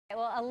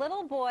Well, a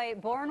little boy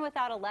born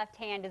without a left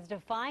hand is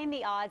defying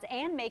the odds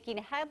and making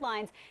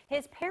headlines.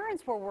 His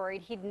parents were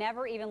worried he'd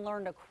never even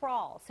learn to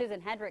crawl.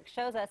 Susan Henricks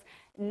shows us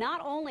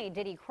not only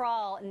did he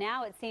crawl,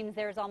 now it seems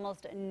there's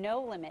almost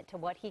no limit to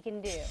what he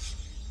can do.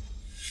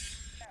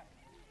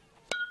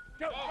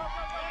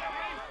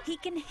 He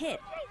can hit,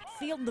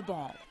 field the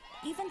ball,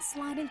 even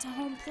slide into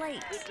home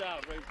plate.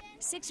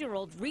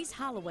 6-year-old Reese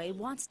Holloway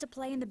wants to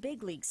play in the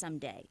big league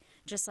someday,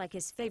 just like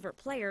his favorite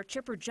player,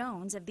 Chipper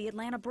Jones of the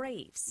Atlanta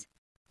Braves.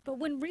 But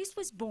when Reese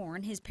was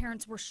born, his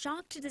parents were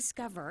shocked to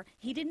discover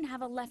he didn't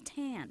have a left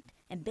hand,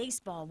 and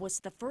baseball was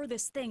the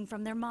furthest thing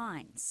from their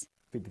minds.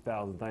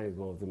 50,000 things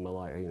going through my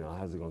life.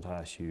 How's he going to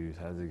tie his shoes?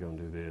 How's he going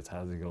to do this?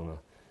 How's he going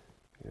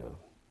to,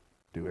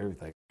 do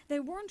everything?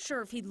 They weren't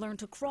sure if he'd learn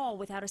to crawl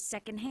without a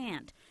second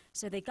hand,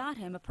 so they got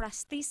him a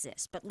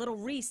prosthesis, but little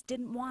Reese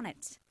didn't want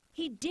it.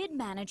 He did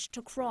manage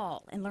to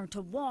crawl and learn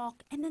to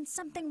walk, and then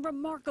something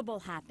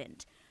remarkable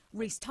happened.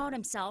 Reese taught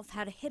himself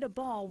how to hit a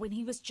ball when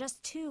he was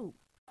just 2.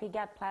 He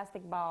got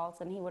plastic balls,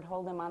 and he would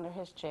hold them under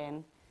his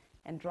chin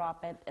and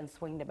drop it and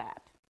swing the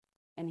bat,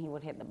 and he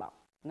would hit the ball,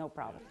 no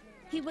problem.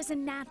 He was a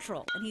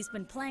natural, and he's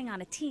been playing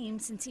on a team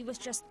since he was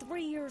just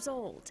 3 years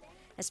old.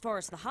 As far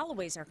as the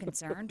Holloways are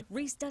concerned,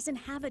 Reese doesn't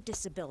have a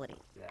disability.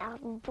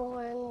 I'm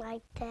born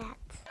like that.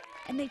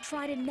 And they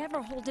try to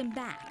never hold him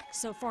back.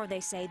 So far, they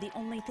say the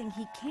only thing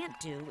he can't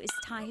do is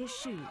tie his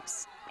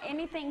shoes.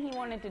 Anything he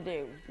wanted to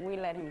do, we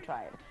let him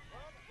try it.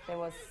 There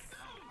was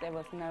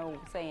no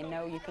saying,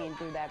 no, you can't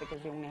do that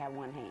because you only have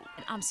one hand.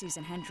 I'm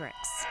Susan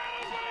Henricks.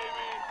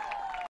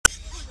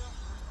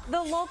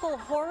 The local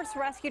horse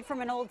rescued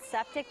from an old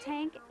septic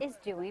tank is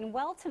doing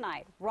well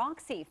tonight.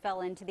 Roxy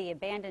fell into the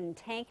abandoned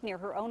tank near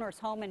her owner's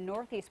home in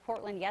northeast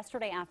Portland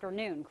yesterday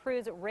afternoon.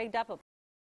 Crews rigged up a